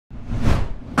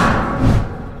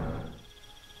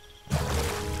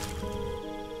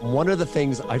One of the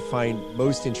things I find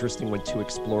most interesting when two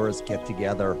explorers get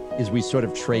together is we sort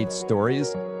of trade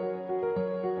stories.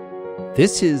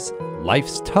 This is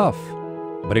Life's Tough,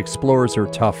 but Explorers Are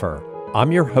Tougher.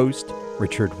 I'm your host,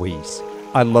 Richard Wiese.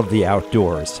 I love the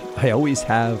outdoors. I always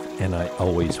have, and I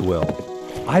always will.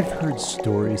 I've heard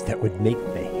stories that would make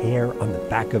the hair on the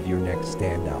back of your neck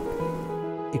stand up.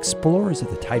 Explorers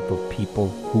are the type of people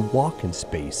who walk in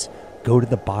space, go to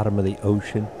the bottom of the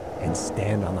ocean, and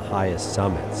stand on the highest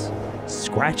summits.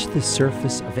 Scratch the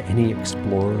surface of any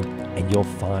explorer, and you'll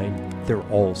find they're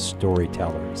all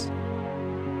storytellers.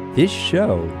 This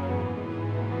show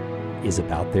is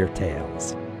about their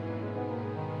tales.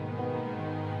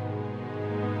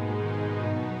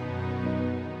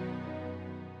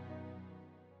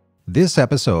 This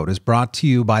episode is brought to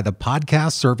you by the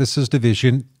Podcast Services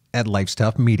Division at Life's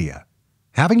Tough Media.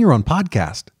 Having your own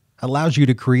podcast allows you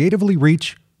to creatively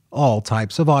reach all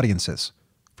types of audiences,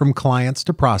 from clients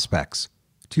to prospects,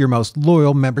 to your most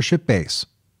loyal membership base.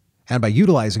 And by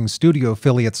utilizing studio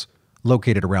affiliates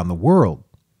located around the world,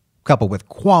 coupled with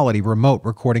quality remote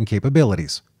recording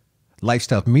capabilities, Life's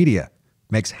Tough Media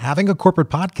makes having a corporate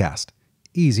podcast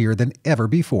easier than ever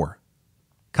before.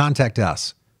 Contact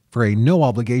us for a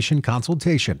no-obligation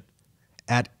consultation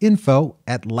at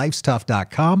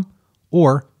info@lifestuff.com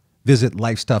or visit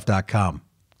lifestuff.com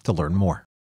to learn more.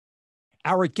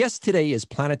 Our guest today is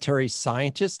planetary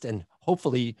scientist and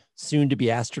hopefully soon-to-be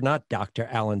astronaut, Dr.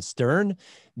 Alan Stern.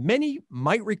 Many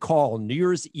might recall New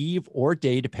Year's Eve or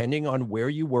day, depending on where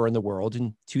you were in the world,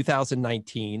 in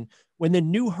 2019, when the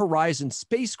New Horizons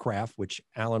spacecraft, which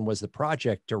Alan was the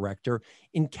project director,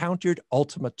 encountered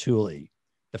Ultima Thule,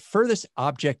 the furthest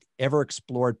object ever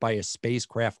explored by a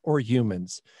spacecraft or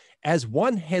humans. As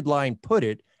one headline put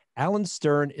it, Alan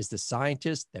Stern is the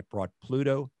scientist that brought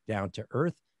Pluto down to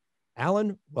Earth.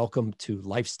 Alan, welcome to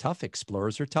Life's Tough,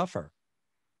 Explorers Are Tougher.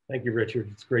 Thank you, Richard.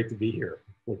 It's great to be here.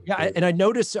 Yeah, and I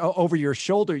noticed over your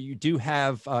shoulder, you do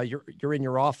have, you're in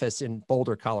your office in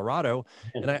Boulder, Colorado,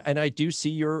 and I do see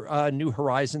your New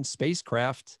Horizons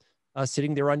spacecraft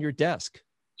sitting there on your desk.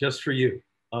 Just for you.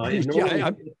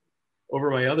 Over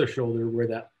my other shoulder, where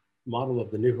that model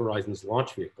of the New Horizons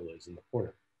launch vehicle is in the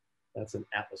corner. That's an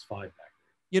Atlas V back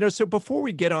there. So before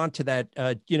we get on to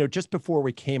that, just before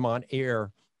we came on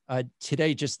air,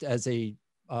 today, just as a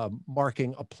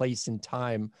marking a place in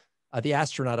time, the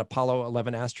Apollo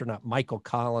 11 astronaut, Michael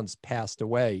Collins, passed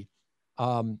away.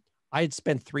 I had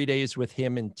spent 3 days with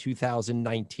him in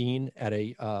 2019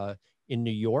 in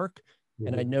New York. Mm-hmm.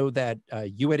 And I know that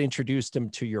you had introduced him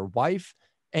to your wife.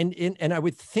 And I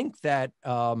would think that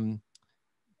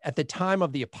at the time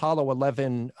of the Apollo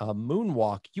 11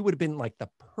 moonwalk, you would have been like the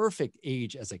perfect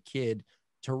age as a kid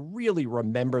to really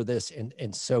remember this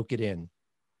and soak it in.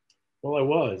 Well, I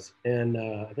was, and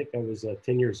I think I was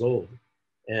 10 years old,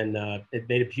 and it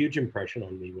made a huge impression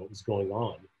on me what was going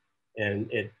on.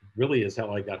 And it really is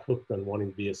how I got hooked on wanting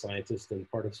to be a scientist and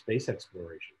part of space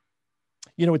exploration.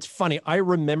 It's funny. I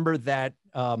remember that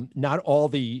not all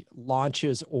the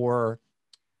launches or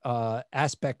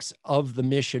aspects of the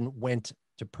mission went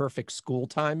to perfect school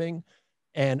timing.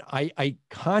 And I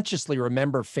consciously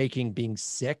remember faking being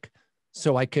sick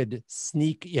so I could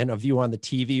sneak in a view on the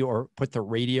TV or put the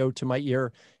radio to my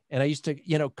ear. And I used to,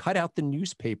 cut out the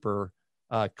newspaper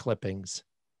clippings.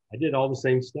 I did all the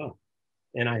same stuff.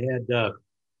 And I had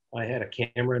a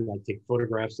camera, and I'd take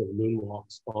photographs of the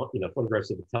moonwalks,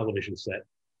 photographs of the television set,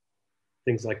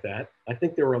 things like that. I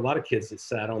think there were a lot of kids that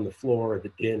sat on the floor of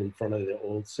the den in front of the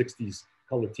old 60s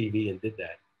color TV and did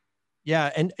that.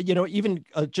 Yeah. And, even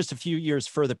just a few years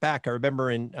further back, I remember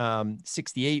in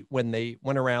 68, when they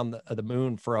went around the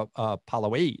moon for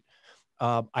Apollo 8,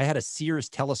 I had a Sears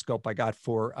telescope I got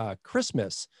for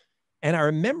Christmas. And I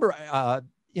remember,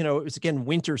 it was, again,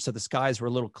 winter, so the skies were a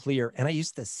little clear. And I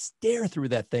used to stare through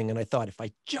that thing. And I thought, if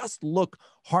I just look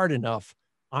hard enough,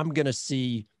 I'm going to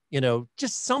see,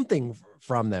 just something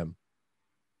from them.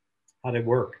 How'd it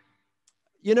work?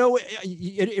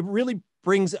 It really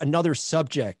brings another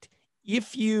subject.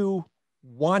 If you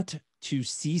want to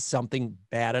see something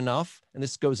bad enough, and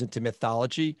this goes into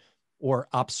mythology or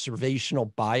observational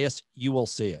bias, you will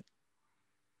see it.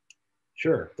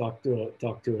 Sure. Talk to a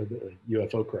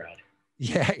UFO crowd.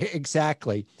 Yeah,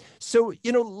 exactly. So,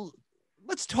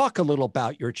 let's talk a little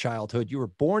about your childhood. You were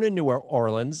born in New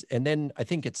Orleans, and then I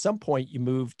think at some point you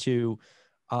moved to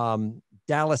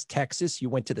Dallas, Texas.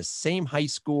 You went to the same high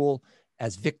school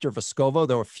as Victor Vescovo,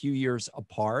 though a few years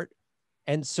apart.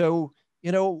 And so,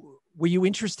 were you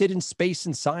interested in space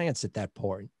and science at that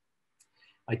point?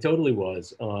 I totally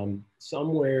was.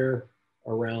 Somewhere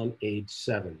around age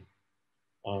 7,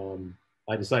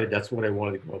 I decided that's what I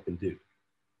wanted to grow up and do.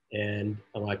 And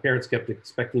my parents kept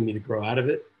expecting me to grow out of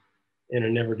it, and I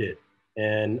never did.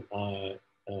 And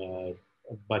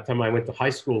by the time I went to high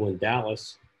school in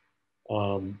Dallas,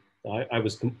 I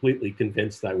was completely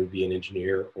convinced I would be an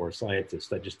engineer or a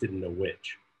scientist. I just didn't know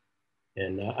which.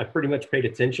 And I pretty much paid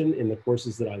attention in the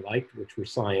courses that I liked, which were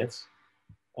science,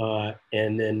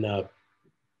 and then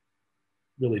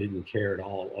really didn't care at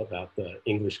all about the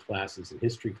English classes and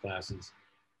history classes,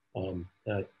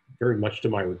 very much to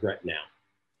my regret now.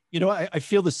 You know, I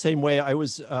feel the same way. I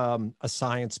was a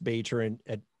science major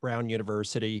at Brown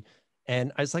University,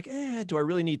 and I was like, do I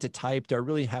really need to type? Do I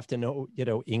really have to know,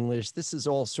 English? This is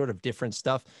all sort of different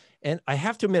stuff. And I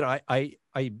have to admit,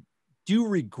 I do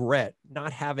regret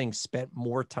not having spent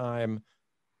more time,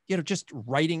 just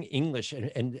writing English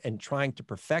and trying to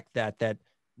perfect that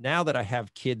now that I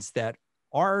have kids that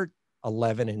are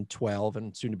 11 and 12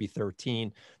 and soon to be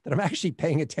 13, that I'm actually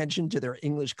paying attention to their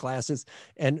English classes.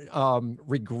 And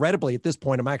regrettably, at this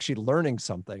point, I'm actually learning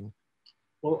something.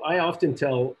 Well, I often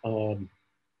tell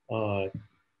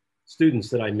students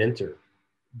that I mentor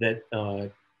that,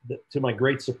 to my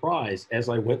great surprise, as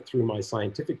I went through my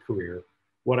scientific career,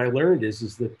 what I learned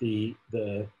is that the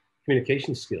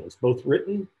communication skills, both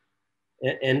written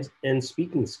and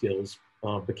speaking skills,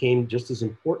 became just as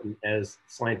important as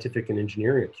scientific and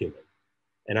engineering acumen.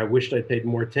 And I wished I paid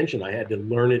more attention. I had to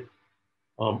learn it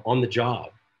on the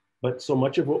job. But so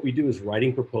much of what we do is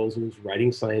writing proposals,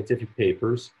 writing scientific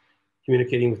papers,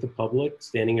 communicating with the public,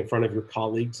 standing in front of your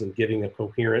colleagues and giving a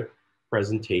coherent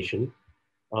presentation.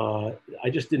 I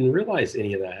just didn't realize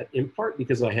any of that, in part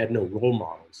because I had no role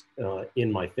models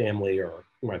in my family or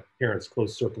my parents'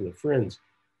 close circle of friends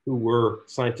who were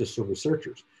scientists or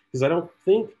researchers. Because I don't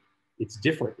think it's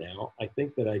different now. I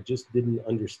think that I just didn't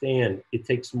understand it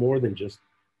takes more than just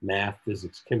math,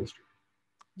 physics, chemistry.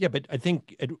 Yeah, but I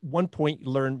think at one point you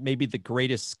learn maybe the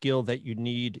greatest skill that you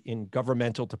need in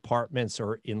governmental departments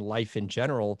or in life in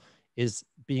general is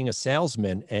being a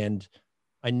salesman. And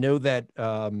I know that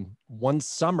one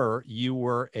summer you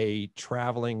were a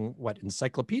traveling,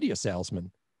 encyclopedia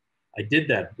salesman. I did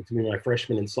that between my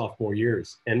freshman and sophomore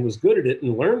years and was good at it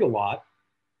and learned a lot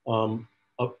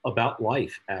about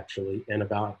life, actually, and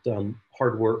about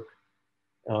hard work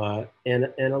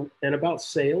and about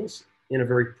sales in a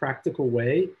very practical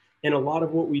way. And a lot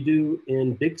of what we do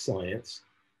in big science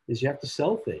is you have to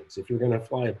sell things. If you're going to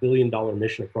fly $1 billion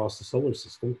mission across the solar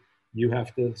system, you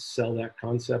have to sell that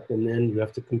concept, and then you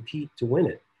have to compete to win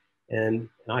it. And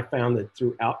I found that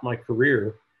throughout my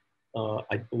career,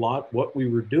 what we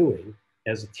were doing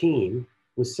as a team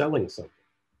was selling something.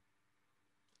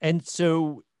 And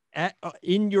so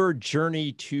in your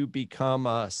journey to become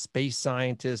a space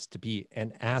scientist, to be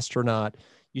an astronaut,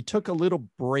 you took a little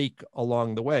break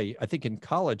along the way. I think in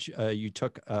college, you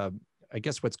took, I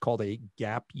guess, what's called a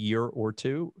gap year or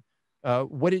two.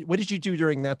 What did you do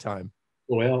during that time?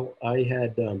 Well, I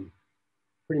had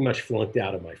pretty much flunked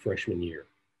out of my freshman year.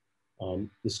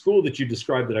 The school that you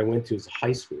described that I went to as a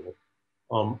high school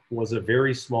was a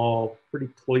very small, pretty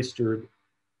cloistered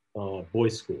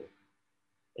boys' school.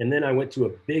 And then I went to a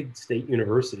big state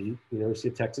university, University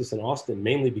of Texas in Austin,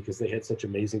 mainly because they had such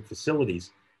amazing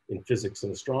facilities in physics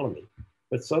and astronomy.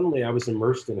 But suddenly I was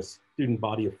immersed in a student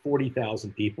body of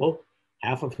 40,000 people,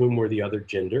 half of whom were the other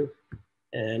gender.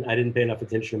 And I didn't pay enough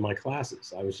attention to my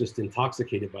classes. I was just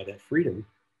intoxicated by that freedom.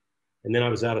 And then I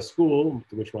was out of school,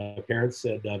 to which my parents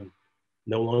said,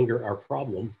 no longer our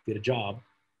problem, get a job.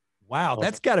 Wow,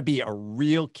 that's got to be a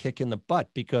real kick in the butt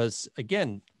because,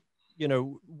 again,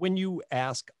 when you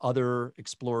ask other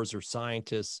explorers or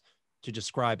scientists to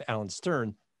describe Alan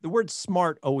Stern, the word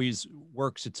smart always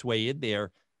works its way in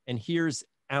there. And here's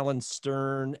Alan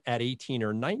Stern at 18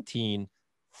 or 19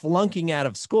 flunking out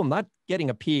of school, not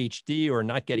getting a PhD or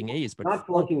not getting A's, but not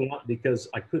flunking out because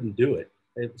I couldn't do it.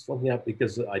 It was flunking out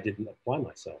because I didn't apply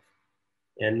myself.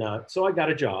 And so I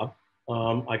got a job.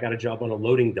 I got a job on a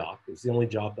loading dock. It was the only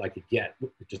job I could get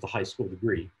with just a high school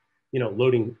degree.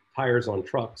 Loading tires on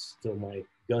trucks till my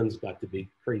guns got to be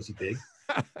crazy big.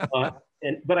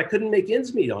 But I couldn't make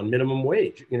ends meet on minimum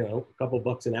wage, a couple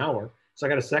bucks an hour. So I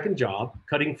got a second job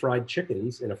cutting fried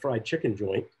chickens in a fried chicken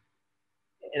joint.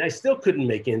 And I still couldn't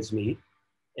make ends meet.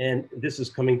 And this is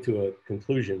coming to a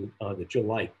conclusion that you'll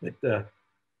like. But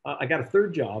I got a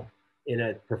third job in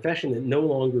a profession that no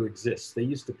longer exists. They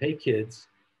used to pay kids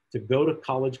to go to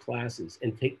college classes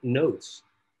and take notes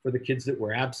for the kids that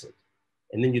were absent.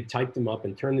 And then you'd type them up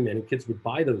and turn them in, and kids would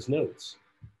buy those notes.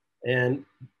 And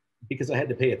because I had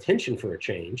to pay attention for a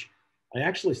change, I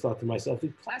actually thought to myself,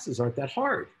 these classes aren't that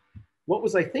hard. What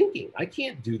was I thinking? I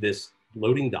can't do this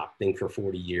loading dock thing for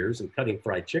 40 years and cutting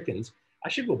fried chickens. I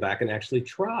should go back and actually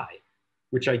try.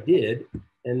 which I did.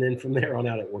 And then from there on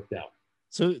out, it worked out.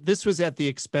 So this was at the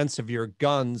expense of your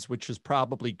guns, which was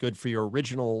probably good for your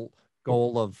original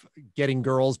goal of getting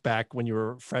girls back when you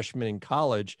were a freshman in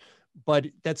college. But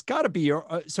that's got to be your.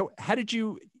 So how did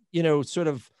you, sort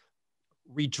of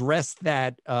redress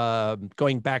that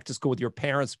going back to school with your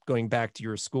parents, going back to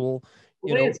your school?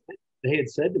 Well, they had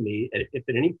said to me, if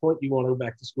at any point you want to go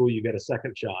back to school, you get a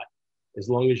second shot, as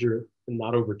long as you're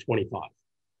not over 25.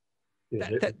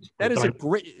 That is a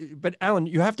great, but Alan,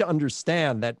 you have to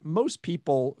understand that most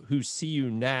people who see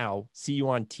you now, see you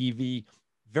on TV,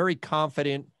 very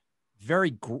confident,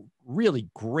 really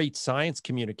great science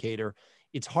communicator.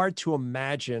 It's hard to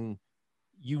imagine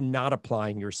you not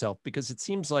applying yourself, because it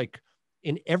seems like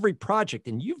in every project,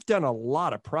 and you've done a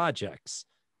lot of projects,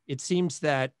 it seems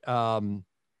that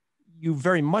you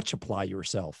very much apply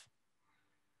yourself.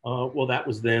 Well, that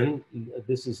was then.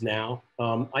 This is now.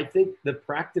 I think the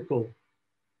practical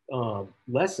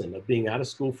lesson of being out of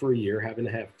school for a year, having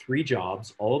to have 3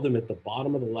 jobs, all of them at the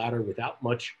bottom of the ladder without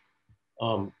much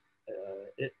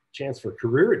chance for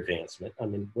career advancement. I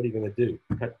mean, what are you going to do?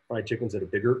 Cut fried chickens at a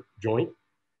bigger joint?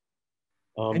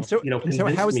 Convinced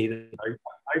me that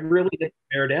I really didn't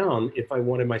bear down if I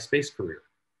wanted my space career.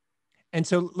 And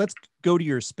so let's go to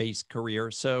your space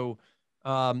career. So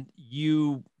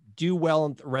you do well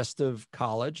in the rest of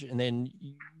college, and then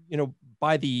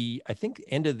by the, I think,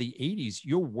 end of the 80s,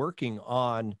 you're working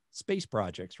on space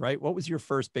projects, right? What was your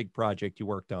first big project you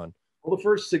worked on? Well, the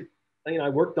first, I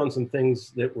worked on some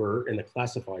things that were in the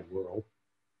classified world,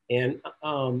 and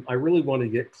I really wanted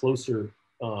to get closer.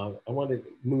 I wanted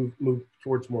to move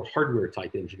towards more hardware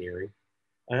type engineering.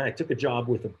 And I took a job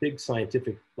with a big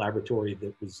scientific laboratory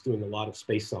that was doing a lot of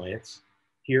space science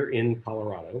here in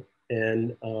Colorado,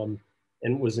 and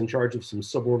was in charge of some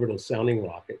suborbital sounding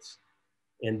rockets.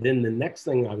 And then the next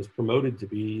thing, I was promoted to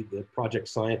be the project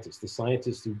scientist, the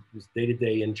scientist who was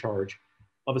day-to-day in charge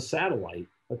of a satellite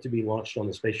to be launched on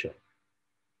the space shuttle.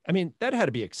 I mean, that had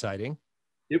to be exciting.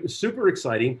 It was super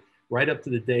exciting, right up to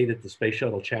the day that the Space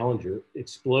Shuttle Challenger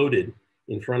exploded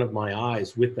in front of my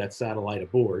eyes with that satellite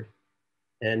aboard,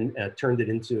 and turned it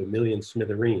into a million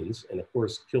smithereens, and of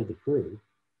course killed the crew,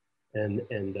 and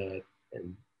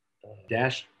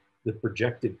dashed the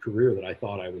projected career that I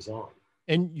thought I was on.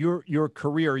 And your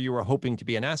career, you were hoping to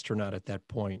be an astronaut at that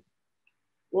point.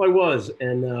 Well, I was,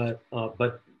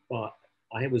 but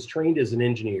I was trained as an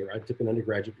engineer. I took an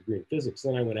undergraduate degree in physics.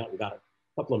 Then I went out and got a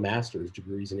couple of master's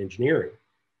degrees in engineering.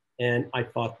 And I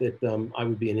thought that I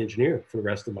would be an engineer for the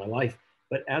rest of my life.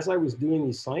 But as I was doing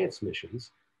these science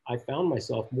missions, I found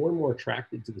myself more and more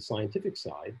attracted to the scientific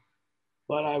side.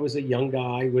 But I was a young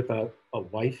guy with a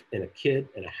wife and a kid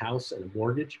and a house and a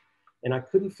mortgage. And I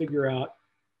couldn't figure out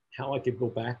how I could go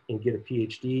back and get a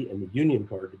PhD and the union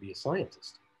card to be a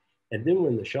scientist. And then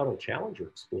when the Shuttle Challenger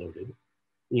exploded,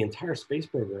 the entire space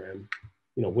program,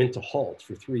 went to halt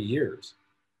for 3 years.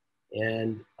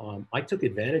 And I took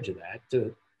advantage of that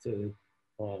to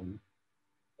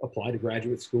apply to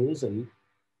graduate schools. And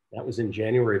that was in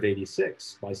January of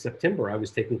 '86. By September, I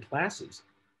was taking classes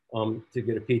to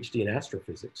get a PhD in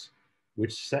astrophysics,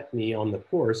 which set me on the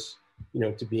course,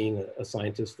 to being a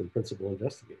scientist and principal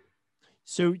investigator.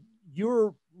 So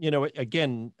you're,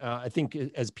 again, I think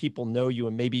as people know you,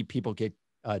 and maybe people get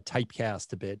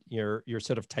typecast a bit, you're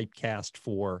sort of typecast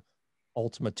for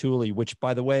Ultima Thule, which,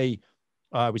 by the way,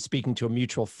 I was speaking to a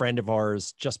mutual friend of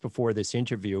ours just before this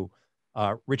interview,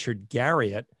 Richard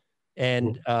Garriott,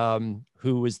 and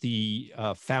who was the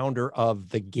founder of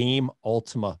the game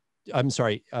Ultima. I'm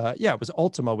sorry. It was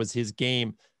Ultima was his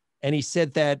game. And he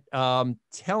said that,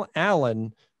 tell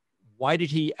Alan, why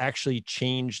did he actually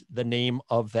change the name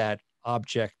of that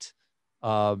object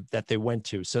that they went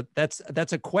to? So that's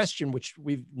a question which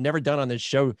we've never done on this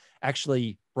show.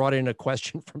 Actually brought in a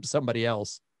question from somebody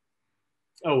else.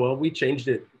 Oh, well, we changed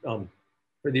it for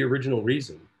the original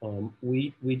reason.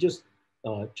 We just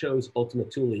chose Ultima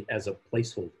Thule as a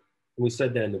placeholder. And we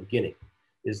said that in the beginning,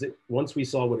 is that once we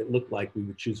saw what it looked like, we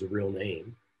would choose a real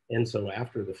name. And so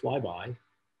after the flyby,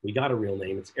 we got a real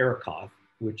name. It's Arakoth,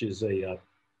 which is a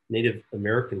Native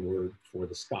American word for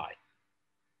the sky.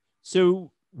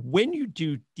 So when you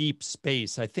do deep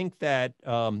space, I think that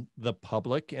the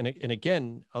public, and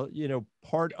again,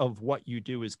 part of what you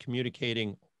do is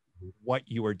communicating what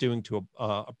you are doing to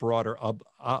a broader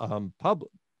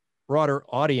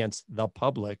audience, the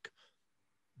public,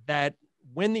 that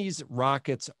when these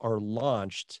rockets are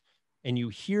launched and you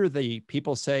hear the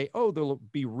people say, oh, they'll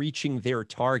be reaching their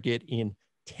target in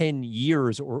 10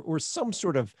 years or some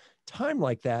sort of time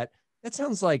like that, that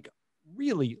sounds like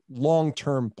really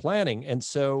long-term planning. And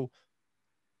so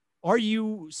are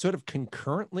you sort of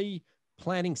concurrently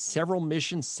planning several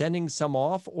missions, sending some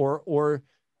off, or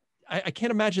I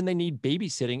can't imagine they need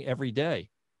babysitting every day.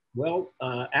 Well,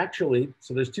 actually,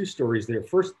 so there's two stories there.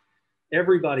 First,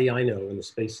 everybody I know in the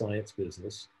space science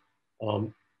business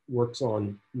um, works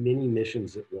on many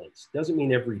missions at once. Doesn't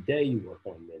mean every day you work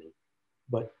on many,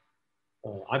 but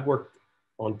I've worked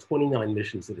on 29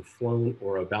 missions that have flown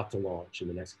or are about to launch in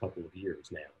the next couple of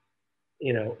years now.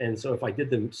 And so if I did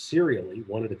them serially,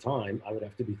 one at a time, I would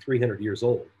have to be 300 years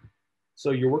old.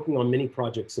 So you're working on many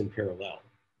projects in parallel.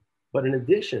 But in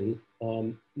addition,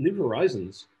 New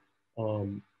Horizons,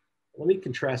 let me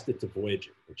contrast it to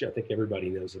Voyager, which I think everybody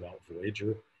knows about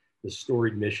Voyager, the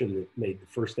storied mission that made the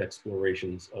first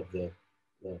explorations of the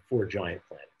four giant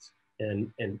planets.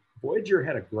 And Voyager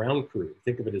had a ground crew,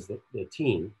 think of it as the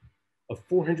team, of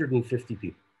 450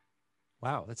 people.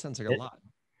 Wow, that sounds like a lot.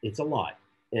 It's a lot.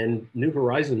 And New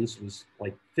Horizons was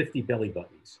like 50 belly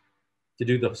buttons to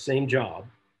do the same job.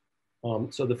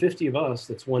 So the 50 of us,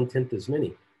 that's 1/10 as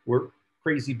many. We're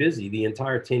crazy busy the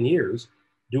entire 10 years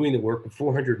doing the work of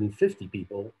 450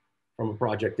 people from a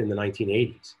project in the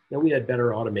 1980s. Now we had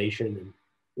better automation and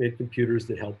we had computers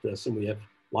that helped us, and we have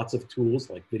lots of tools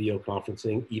like video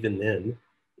conferencing, even then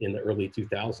in the early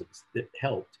 2000s, that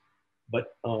helped.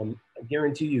 But I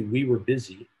guarantee you, we were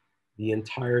busy the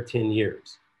entire 10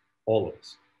 years, all of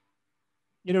us.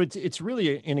 It's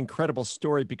really an incredible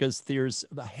story because there's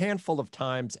a handful of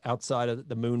times outside of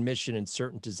the moon mission and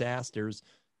certain disasters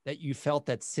that you felt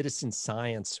that citizen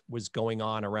science was going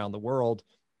on around the world.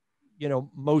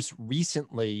 Most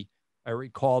recently, I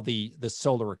recall the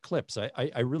solar eclipse.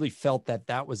 I really felt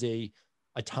that was a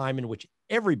time in which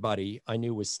everybody I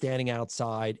knew was standing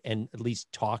outside and at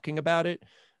least talking about it.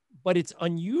 But it's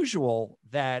unusual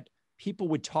that people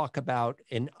would talk about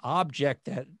an object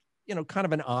that, kind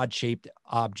of an odd shaped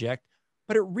object,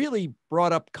 but it really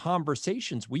brought up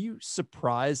conversations. Were you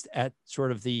surprised at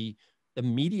sort of the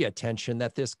media attention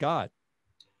that this got?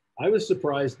 I was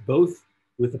surprised both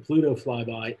with the Pluto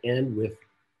flyby and with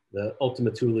the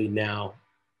Ultima Thule, now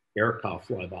Aircraft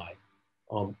flyby,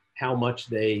 how much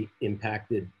they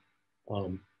impacted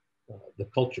the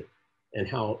culture and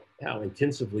how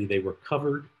intensively they were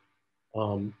covered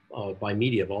by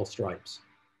media of all stripes.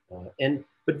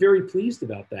 But very pleased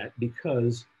about that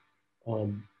because,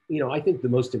 I think the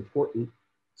most important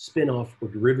spin-off or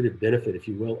derivative benefit, if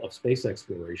you will, of space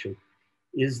exploration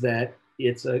is that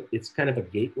it's kind of a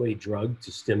gateway drug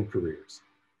to STEM careers.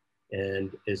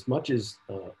 And as much as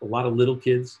a lot of little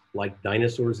kids like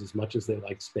dinosaurs as much as they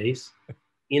like space,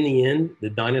 in the end, the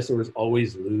dinosaurs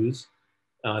always lose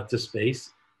to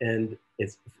space. And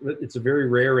it's a very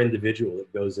rare individual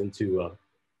that goes into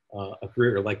a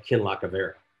career like Ken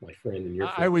Lacavera, my friend and your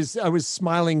friend. I was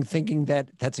smiling thinking that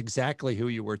that's exactly who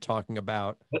you were talking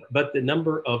about. But the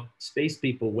number of space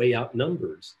people way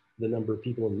outnumbers the number of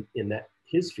people in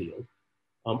his field.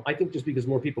 I think just because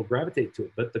more people gravitate to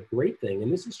it. But the great thing,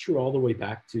 and this is true all the way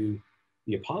back to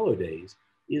the Apollo days,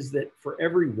 is that for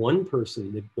every one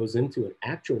person that goes into an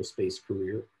actual space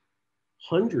career,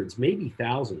 hundreds, maybe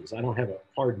thousands, I don't have a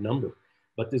hard number,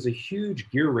 but there's a huge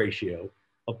gear ratio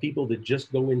of people that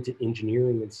just go into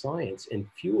engineering and science and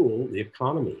fuel the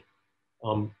economy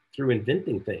through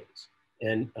inventing things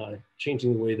and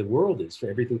changing the way the world is, for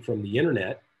everything from the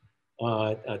internet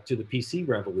to the PC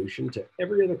revolution, to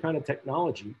every other kind of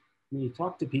technology. When you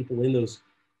talk to people in those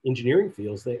engineering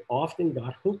fields, they often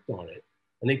got hooked on it,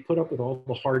 and they put up with all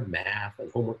the hard math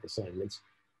and homework assignments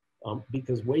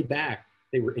because way back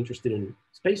they were interested in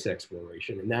space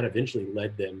exploration, and that eventually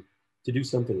led them to do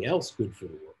something else good for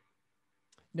the world.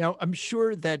 Now, I'm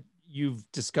sure that you've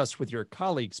discussed with your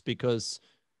colleagues because,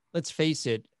 let's face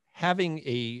it, having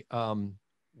a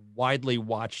widely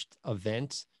watched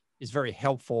event is very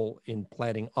helpful in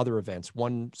planning other events.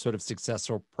 One sort of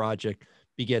successful project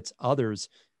begets others.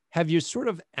 Have you sort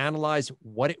of analyzed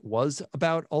what it was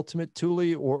about Ultimate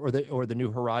Thule or the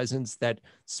New Horizons that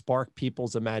sparked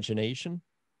people's imagination?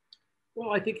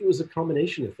 Well, I think it was a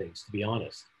combination of things, to be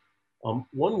honest.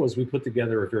 One was we put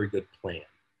together a very good plan,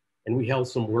 and we held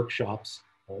some workshops.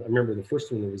 I remember the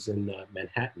first one was in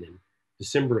Manhattan in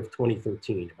December of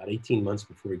 2013, about 18 months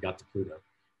before we got to Pluto.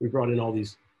 We brought in all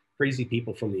these crazy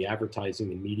people from the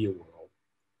advertising and media world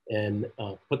and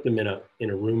put them in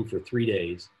a room for 3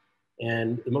 days.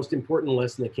 And the most important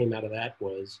lesson that came out of that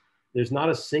was there's not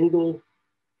a single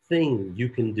thing you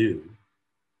can do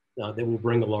that will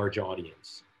bring a large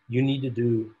audience. You need to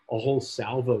do a whole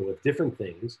salvo of different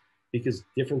things because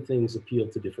different things appeal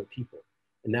to different people.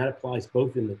 And that applies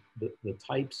both in the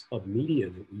types of media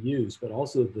that we use, but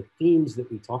also the themes that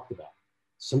we talked about.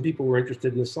 Some people were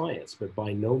interested in the science, but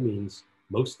by no means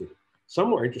most of them.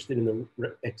 Some were interested in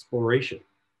the exploration.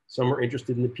 Some were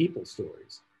interested in the people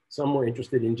stories. Some were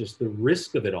interested in just the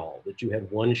risk of it all, that you had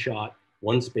one shot,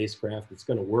 one spacecraft that's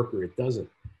going to work or it doesn't,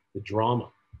 the drama.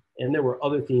 And there were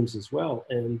other themes as well.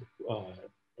 And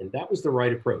that was the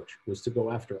right approach, was to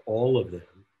go after all of them.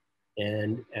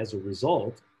 And as a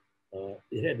result,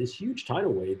 it had this huge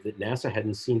tidal wave that NASA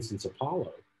hadn't seen since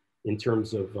Apollo in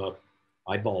terms of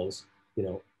eyeballs,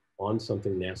 on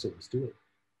something NASA was doing.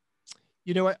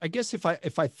 I guess if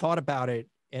I thought about it,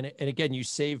 and again, you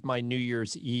saved my New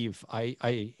Year's Eve.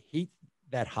 I hate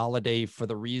that holiday for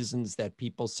the reasons that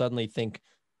people suddenly think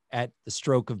at the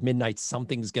stroke of midnight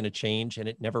something's going to change, and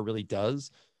it never really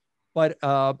does. But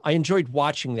I enjoyed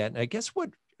watching that, and I guess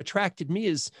what attracted me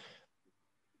is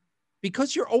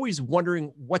because you're always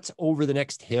wondering what's over the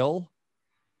next hill,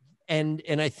 and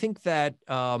I think that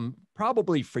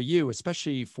probably for you,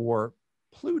 especially for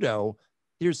Pluto,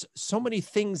 there's so many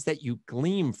things that you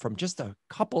glean from just a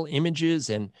couple images,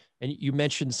 and you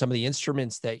mentioned some of the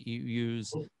instruments that you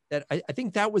use. That I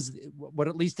think that was what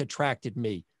at least attracted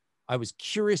me. I was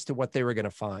curious to what they were going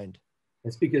to find.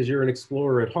 That's because you're an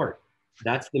explorer at heart.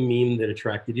 That's the meme that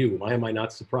attracted you. Why am I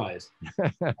not surprised?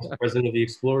 As president of the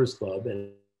Explorers Club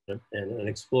and an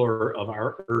explorer of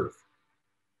our Earth.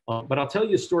 But I'll tell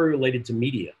you a story related to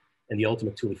media and the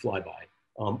ultimate Thule flyby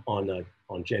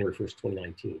on January 1st,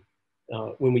 2019.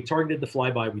 When we targeted the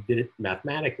flyby, we did it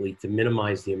mathematically to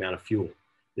minimize the amount of fuel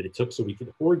that it took so we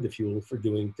could hoard the fuel for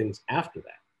doing things after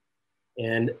that.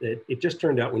 And it just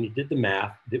turned out when you did the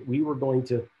math that we were going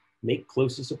to make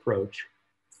closest approach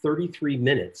 33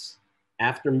 minutes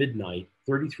after midnight,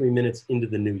 33 minutes into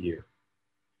the new year.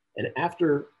 And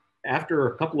after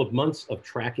a couple of months of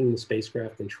tracking the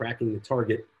spacecraft and tracking the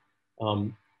target,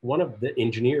 one of the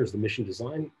engineers, the mission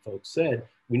design folks, said,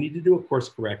 we need to do a course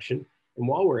correction. And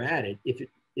while we're at it, if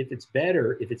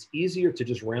it's easier to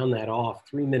just round that off,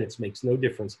 3 minutes makes no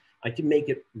difference. I can make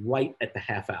it right at the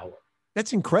half hour.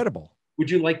 That's incredible. Would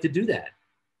you like to do that?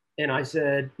 And I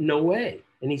said, no way.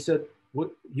 And he said, what,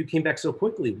 you came back so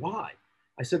quickly, why?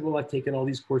 I said, well, I've taken all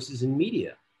these courses in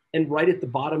media. And right at the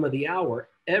bottom of the hour,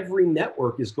 every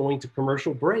network is going to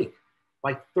commercial break.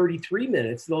 By 33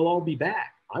 minutes, they'll all be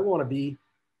back. I want to be,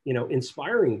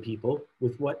 inspiring people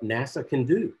with what NASA can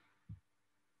do.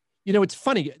 It's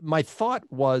funny. My thought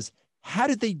was, how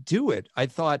did they do it? I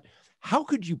thought, how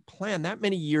could you plan that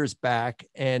many years back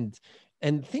and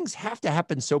things have to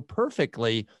happen so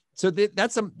perfectly? So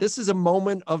this is a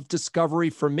moment of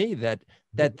discovery for me that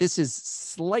this is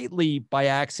slightly by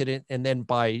accident and then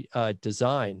by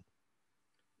design.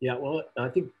 Yeah, well, I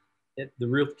think the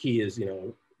real key is,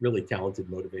 a really talented,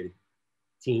 motivated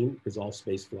team, because all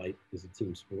space flight is a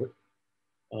team sport.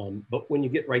 But when you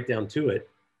get right down to it,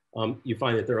 you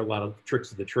find that there are a lot of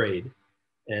tricks of the trade,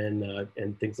 and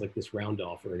things like this round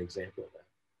off are an example of that.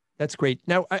 That's great.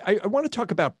 Now, I want to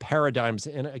talk about paradigms,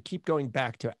 and I keep going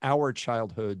back to our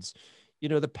childhoods.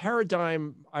 The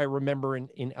paradigm I remember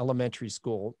in elementary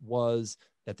school was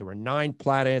that there were 9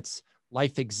 planets,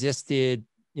 life existed,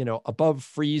 above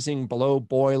freezing, below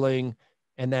boiling,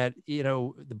 and that,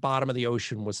 the bottom of the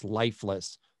ocean was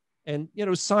lifeless. And,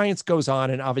 science goes on,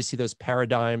 and obviously those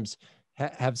paradigms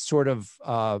have sort of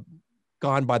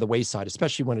gone by the wayside,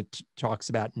 especially when it talks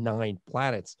about 9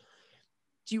 planets.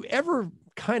 Do you ever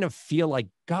kind of feel like,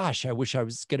 gosh, I wish I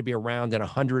was going to be around in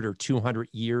 100 or 200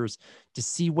 years to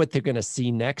see what they're going to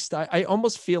see next? I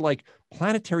almost feel like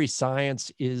planetary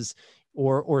science is,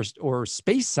 or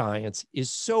space science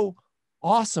is so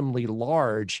awesomely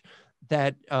large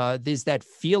that there's that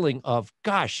feeling of,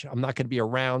 gosh, I'm not going to be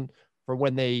around for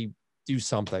when they do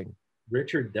something.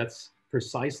 Richard, that's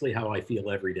precisely how I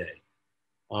feel every day.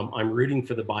 I'm rooting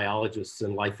for the biologists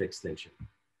and life extension.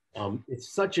 It's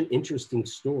such an interesting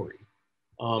story.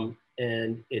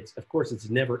 And of course, it's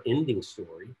a never ending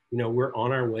story. We're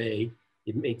on our way,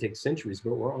 it may take centuries,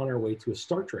 but we're on our way to a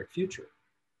Star Trek future.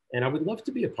 And I would love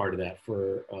to be a part of that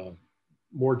for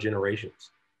more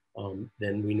generations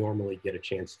than we normally get a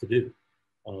chance to do.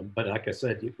 But like I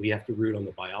said, we have to root on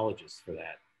the biologists for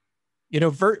that.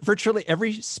 Virtually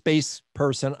every space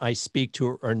person I speak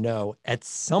to or know at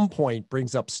some point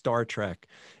brings up Star Trek.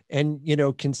 And,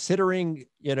 considering,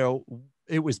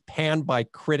 it was panned by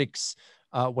critics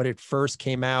when it first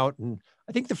came out. And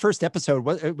I think the first episode,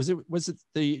 was it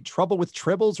The Trouble with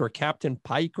Tribbles or Captain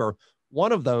Pike or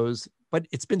one of those? But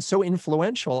it's been so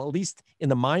influential, at least in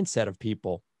the mindset of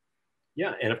people.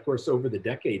 Yeah. And of course, over the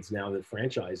decades now, the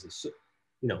franchise is,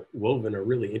 woven a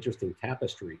really interesting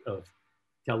tapestry of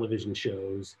television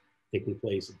shows taking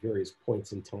place at various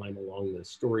points in time along the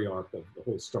story arc of the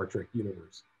whole Star Trek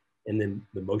universe, and then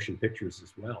the motion pictures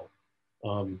as well.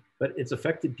 But it's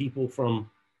affected people from,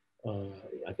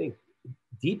 I think,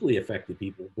 deeply affected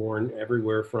people born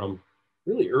everywhere from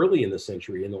really early in the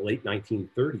century, in the late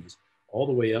 1930s, all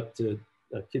the way up to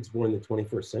kids born in the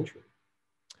 21st century.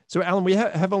 So, Alan, we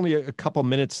have only a couple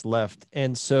minutes left.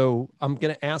 And so I'm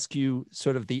going to ask you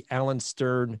sort of the Alan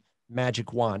Stern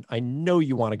magic wand. I know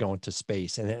you want to go into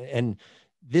space, and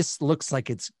this looks like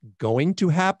it's going to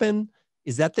happen.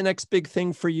 Is that the next big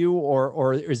thing for you,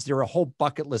 or is there a whole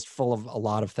bucket list full of a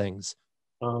lot of things?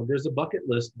 There's a bucket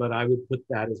list, but I would put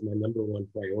that as my number one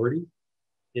priority,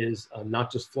 is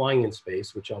not just flying in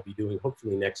space, which I'll be doing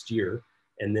hopefully next year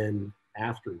and then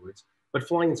afterwards, but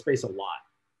flying in space a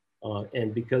lot.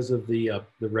 And because of the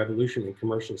revolution in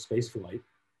commercial spaceflight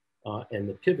and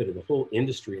the pivot of the whole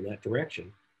industry in that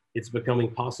direction, it's becoming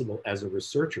possible as a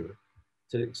researcher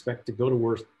to expect to go to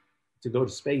work, to go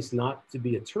to space, not to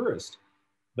be a tourist,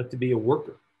 but to be a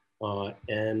worker.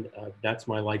 And that's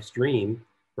my life's dream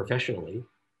professionally.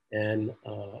 And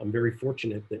I'm very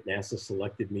fortunate that NASA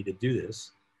selected me to do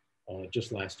this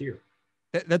just last year.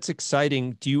 That's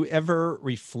exciting. Do you ever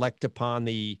reflect upon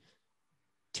the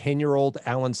 10-year-old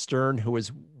Alan Stern who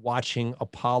was watching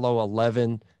Apollo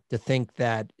 11 to think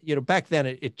that, back then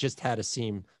it just had to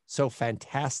seem so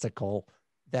fantastical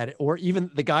that, or even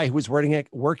the guy who was working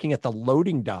at the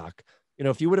loading dock,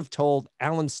 if you would have told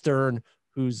Alan Stern,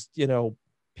 who's,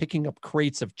 picking up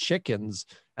crates of chickens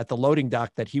at the loading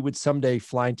dock, that he would someday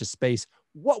fly into space,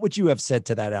 what would you have said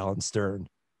to that, Alan Stern?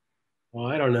 Well,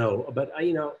 I don't know, but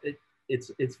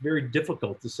it's very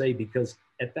difficult to say, because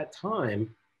at that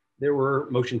time, there were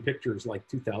motion pictures like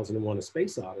 2001: A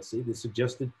Space Odyssey that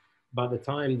suggested by the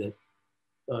time that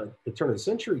the turn of the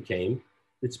century came,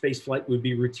 that space flight would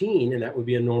be routine and that would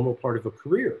be a normal part of a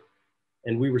career.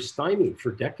 And we were stymied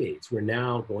for decades. We're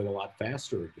now going a lot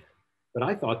faster again. But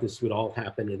I thought this would all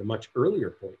happen at a much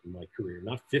earlier point in my career,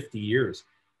 not 50 years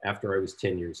after I was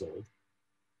 10 years old.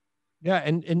 Yeah,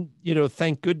 and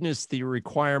thank goodness the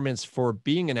requirements for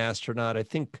being an astronaut. I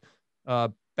think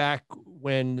back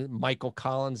when Michael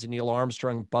Collins and Neil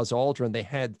Armstrong, Buzz Aldrin, they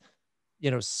had,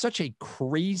 such a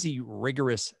crazy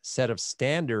rigorous set of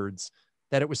standards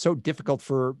that it was so difficult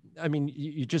for,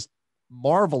 you just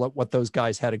marvel at what those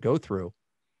guys had to go through.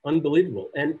 Unbelievable.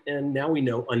 And now we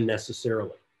know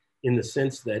unnecessarily, in the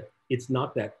sense that it's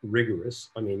not that rigorous.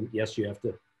 I mean, yes, you have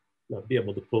to be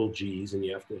able to pull G's and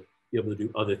you have to be able to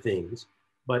do other things,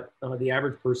 but the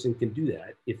average person can do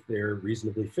that if they're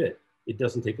reasonably fit. It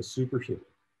doesn't take a superhuman.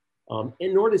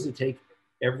 And nor does it take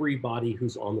everybody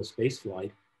who's on the space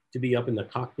flight to be up in the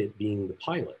cockpit being the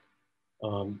pilot.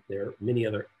 There are many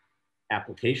other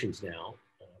applications now.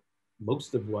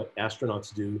 Most of what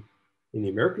astronauts do in the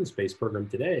American space program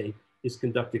today is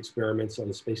conduct experiments on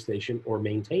the space station or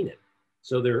maintain it.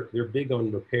 So they're big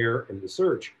on repair and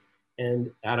research.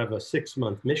 And out of a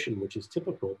 6-month mission, which is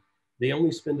typical, they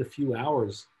only spend a few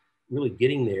hours really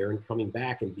getting there and coming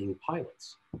back and being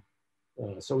pilots.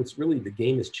 So it's really, the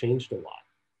game has changed a lot.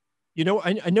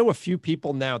 I know a few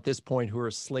people now at this point who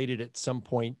are slated at some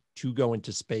point to go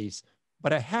into space,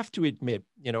 but I have to admit,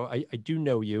 I do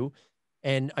know you,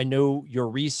 and I know your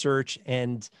research,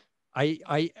 and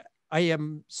I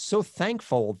am so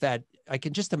thankful that I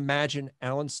can just imagine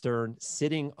Alan Stern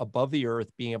sitting above the earth,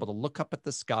 being able to look up at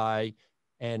the sky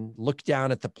and look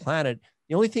down at the planet.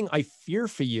 The only thing I fear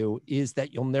for you is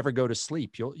that you'll never go to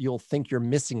sleep. You'll think you're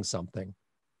missing something.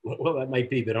 Well, that might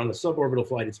be, but on a suborbital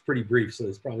flight, it's pretty brief, so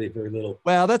there's probably very little.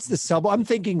 Well, that's the sub. I'm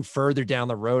thinking further down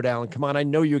the road, Alan. Come on, I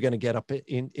know you're going to get up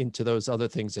into those other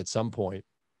things at some point.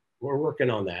 We're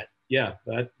working on that. Yeah,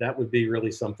 that would be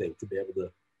really something, to be able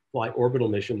to fly orbital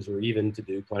missions or even to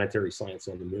do planetary science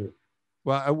on the moon.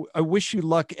 Well, I wish you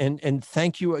luck, and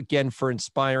thank you again for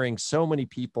inspiring so many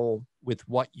people with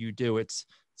what you do. It's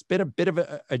been a bit of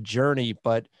a journey,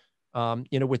 but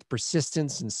with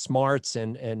persistence and smarts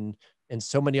and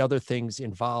so many other things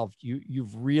involved,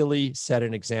 you've really set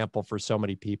an example for so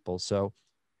many people. So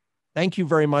thank you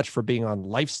very much for being on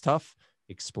Life's Tough.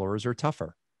 Explorers are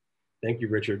tougher. Thank you,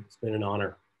 Richard. It's been an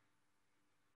honor.